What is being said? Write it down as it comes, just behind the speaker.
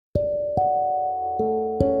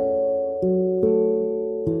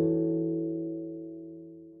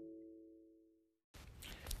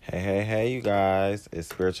Hey, you guys. It's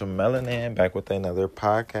Spiritual Melanin back with another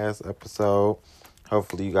podcast episode.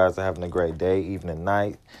 Hopefully, you guys are having a great day, evening,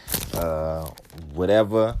 night,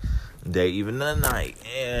 whatever day, even the night.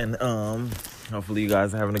 And hopefully, you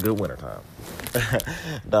guys are having a good winter time.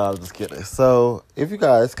 No, I'm just kidding. So, if you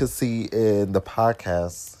guys could see in the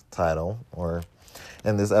podcast title or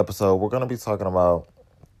in this episode, we're going to be talking about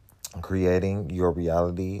creating your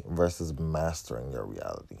reality versus mastering your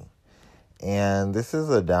reality. And this is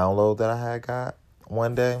a download that I had got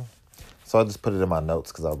one day. So I just put it in my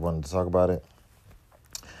notes because I wanted to talk about it.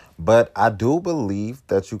 But I do believe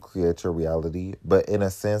that you create your reality. But in a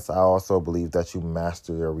sense, I also believe that you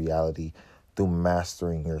master your reality through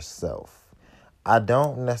mastering yourself. I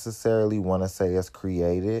don't necessarily want to say it's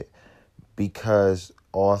created because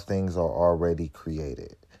all things are already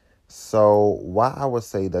created. So why I would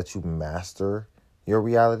say that you master your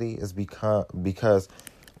reality is because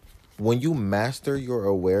when you master your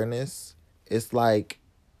awareness, it's like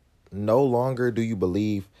no longer do you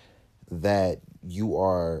believe that you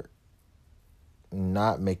are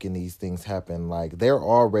not making these things happen. Like, they're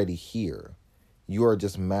already here. You are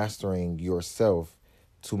just mastering yourself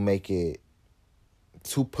to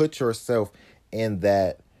put yourself in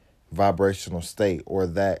that vibrational state or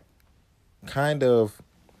that kind of,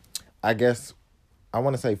 I guess, I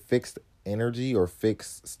want to say fixed energy or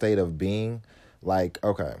fixed state of being. Like,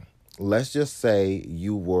 okay, let's just say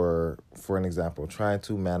you were, for an example, trying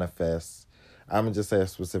to manifest, I'm going to just say a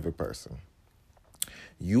specific person.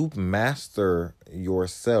 You master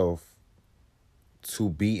yourself to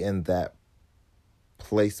be in that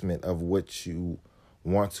placement of what you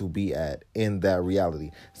want to be at in that reality.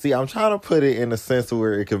 See, I'm trying to put it in a sense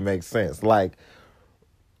where it can make sense. Like,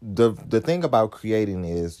 the thing about creating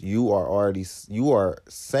is you are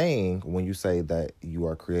saying when you say that you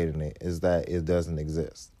are creating it is that it doesn't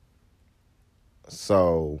exist.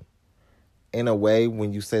 So in a way,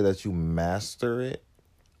 when you say that you master it,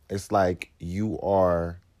 it's like you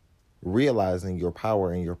are realizing your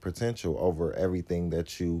power and your potential over everything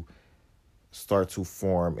that you start to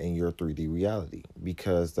form in your 3D reality,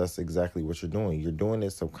 because that's exactly what you're doing. You're doing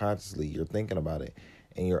it subconsciously. You're thinking about it,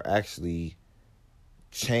 and you're actually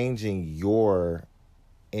changing your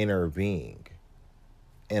inner being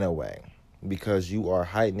in a way, because you are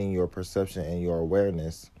heightening your perception and your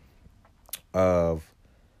awareness of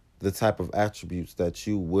the type of attributes that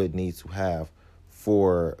you would need to have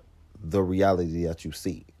for the reality that you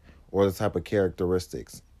see, or the type of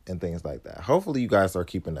characteristics and things like that. Hopefully you guys are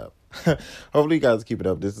keeping up. Hopefully you guys are keeping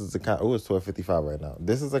up. This is a kind of, it's 12:55 right now.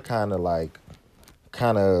 This is a kind of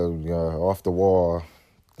off the wall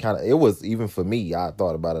kind of, it was, even for me, I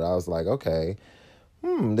thought about it. I was like, okay,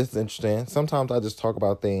 this is interesting. Sometimes I just talk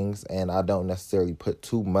about things and I don't necessarily put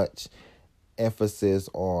too much emphasis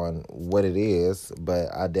on what it is,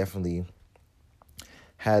 but I definitely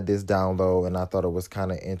had this download and I thought it was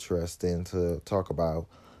kind of interesting to talk about,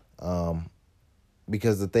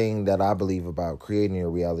 because the thing that I believe about creating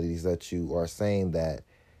your reality is that you are saying that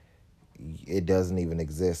it doesn't even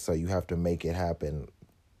exist, so you have to make it happen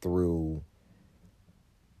through,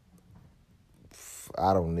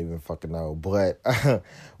 I don't even fucking know. But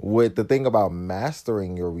with the thing about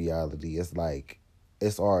mastering your reality, it's like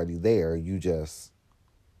it's already there. You just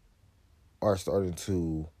are starting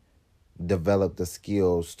to develop the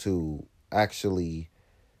skills to actually,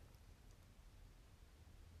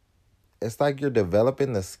 it's like you're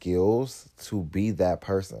developing the skills to be that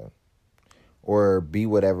person or be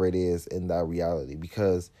whatever it is in that reality.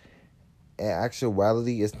 Because in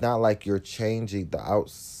actuality, it's not like you're changing the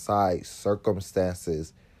outside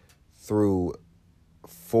circumstances through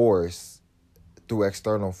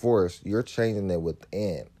external force. You're changing it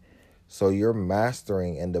within. So you're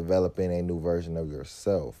mastering and developing a new version of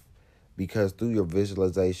yourself, because through your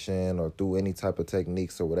visualization or through any type of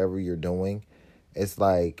techniques or whatever you're doing, it's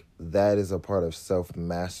like that is a part of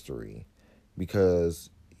self-mastery, because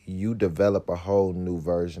you develop a whole new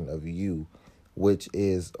version of you, which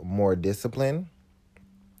is more disciplined,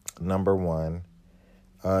 number one.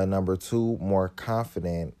 Number two, more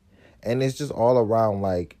confident. And it's just all around,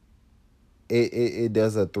 like, it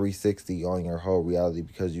does a 360 on your whole reality,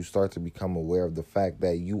 because you start to become aware of the fact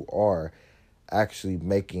that you are actually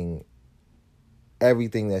making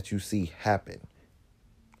everything that you see happen.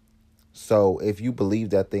 So if you believe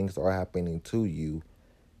that things are happening to you,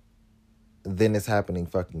 then it's happening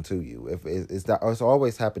fucking to you. If it's not, it's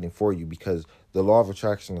always happening for you, because the law of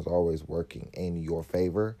attraction is always working in your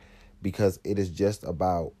favor, because it is just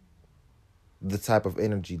about the type of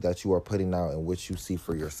energy that you are putting out and what you see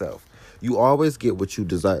for yourself. You always get what you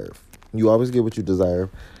deserve. You always get what you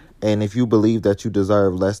deserve. And if you believe that you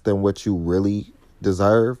deserve less than what you really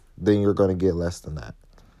deserve, then you're going to get less than that.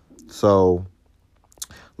 So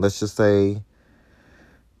let's just say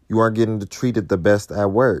you aren't getting treated the best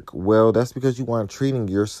at work. Well, that's because you aren't treating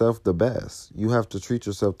yourself the best. You have to treat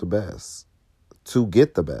yourself the best to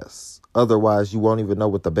get the best. Otherwise, you won't even know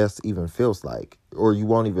what the best even feels like, or you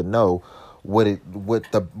won't even know what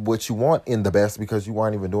you want in the best, because you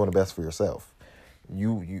aren't even doing the best for yourself.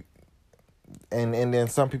 And then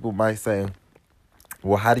some people might say,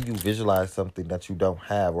 well, how do you visualize something that you don't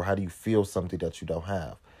have, or how do you feel something that you don't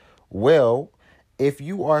have? Well, if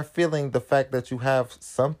you are feeling the fact that you have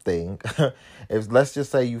something, if let's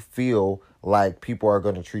just say you feel like people are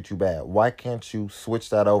going to treat you bad, why can't you switch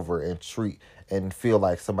that over and feel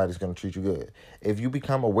like somebody's going to treat you good? If you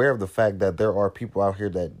become aware of the fact that there are people out here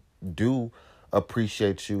that do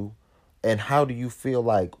appreciate you, and how do you feel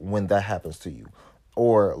like when that happens to you?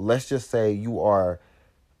 Or let's just say you are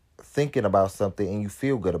thinking about something and you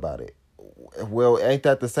feel good about it. Well, ain't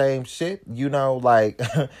that the same shit? Like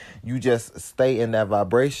you just stay in that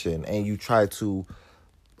vibration and you try to,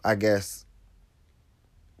 I guess,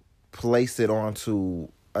 place it onto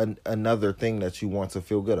another thing that you want to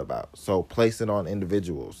feel good about. So place it on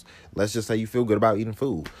individuals. Let's just say you feel good about eating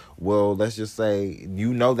food. Well, let's just say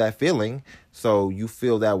that feeling, so you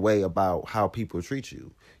feel that way about how people treat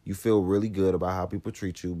you. You feel really good about how people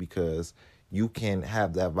treat you because you can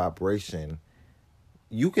have that vibration.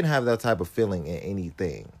 You can have that type of feeling in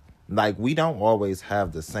anything. Like, we don't always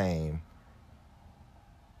have the same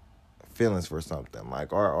feelings for something.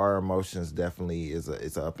 Like, our emotions definitely it's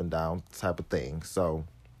an up and down type of thing. So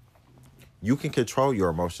you can control your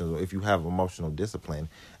emotions if you have emotional discipline.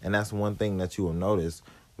 And that's one thing that you will notice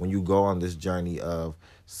when you go on this journey of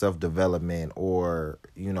self-development, or,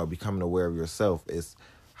 becoming aware of yourself, is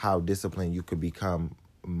how disciplined you could become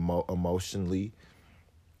emotionally,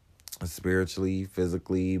 spiritually,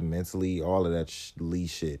 physically, mentally, all of that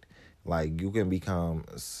shit. Like, you can become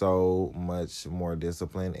so much more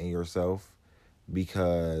disciplined in yourself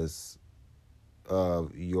because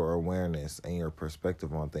of your awareness and your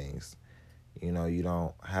perspective on things. You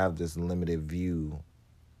don't have this limited view.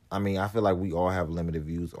 I mean, I feel like we all have limited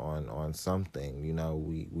views on something.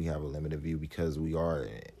 We have a limited view because we are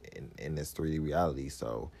in this 3D reality.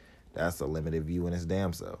 So that's a limited view in its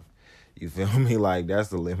damn self. You feel me? Like,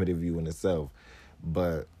 that's a limited view in itself.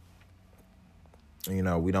 But, we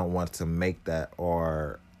don't want to make that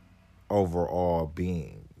our overall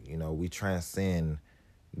being. We transcend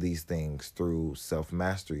these things through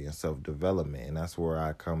self-mastery and self-development. And that's where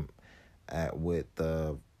I come at with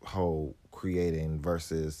the whole creating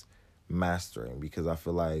versus mastering, because I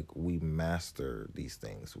feel like we master these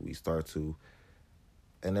things. We start to,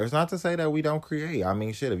 and there's not to say that we don't create. I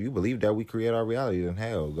mean, shit, if you believe that we create our reality, then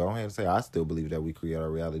hell, go ahead and say, I still believe that we create our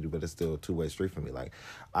reality, but it's still a two-way street for me. Like,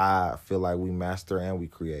 I feel like we master and we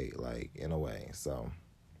create, like, in a way. So,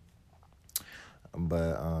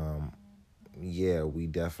 but, yeah, we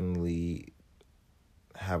definitely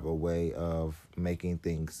have a way of making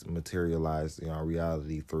things materialize in our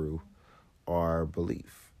reality through our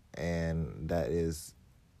belief. And that is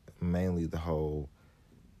mainly the whole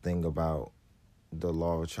thing about the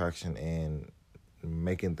law of attraction and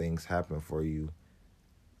making things happen for you,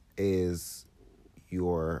 is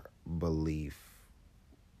your belief.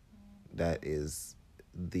 That is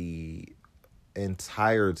the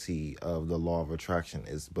entirety of the law of attraction,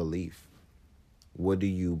 is belief. What do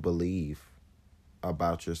you believe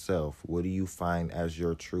about yourself? What do you find as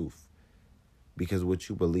your truth? Because what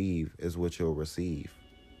you believe is what you'll receive.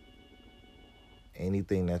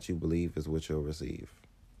 Anything that you believe is what you'll receive.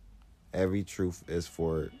 Every truth is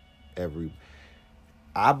for every...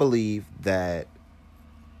 I believe that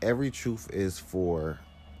every truth is for...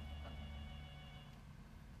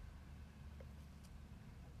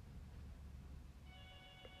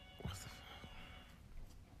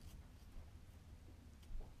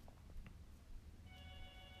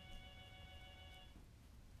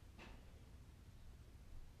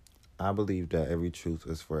 I believe that every truth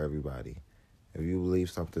is for everybody. If you believe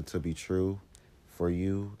something to be true for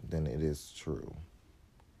you, then it is true.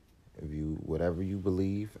 Whatever you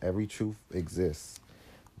believe, every truth exists,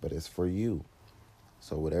 but it's for you.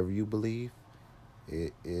 So whatever you believe,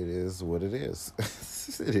 it is what it is.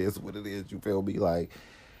 It is what it is. You feel me? Like,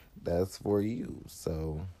 that's for you.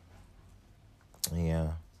 So,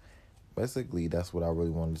 yeah. Basically, that's what I really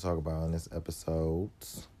wanted to talk about in this episode.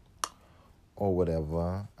 Or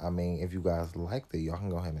whatever. I mean, if you guys liked it, y'all can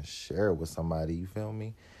go ahead and share it with somebody. You feel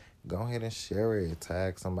me? Go ahead and share it.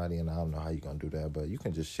 Tag somebody, and I don't know how you're going to do that, but you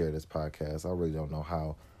can just share this podcast. I really don't know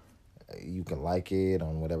how you can like it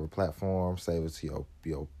on whatever platform. Save it to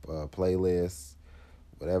your playlist,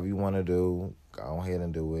 Whatever you want to do, go ahead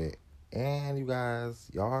and do it. And you guys,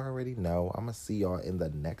 y'all already know, I'm going to see y'all in the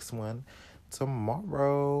next one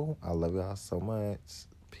tomorrow. I love y'all so much.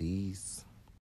 Peace.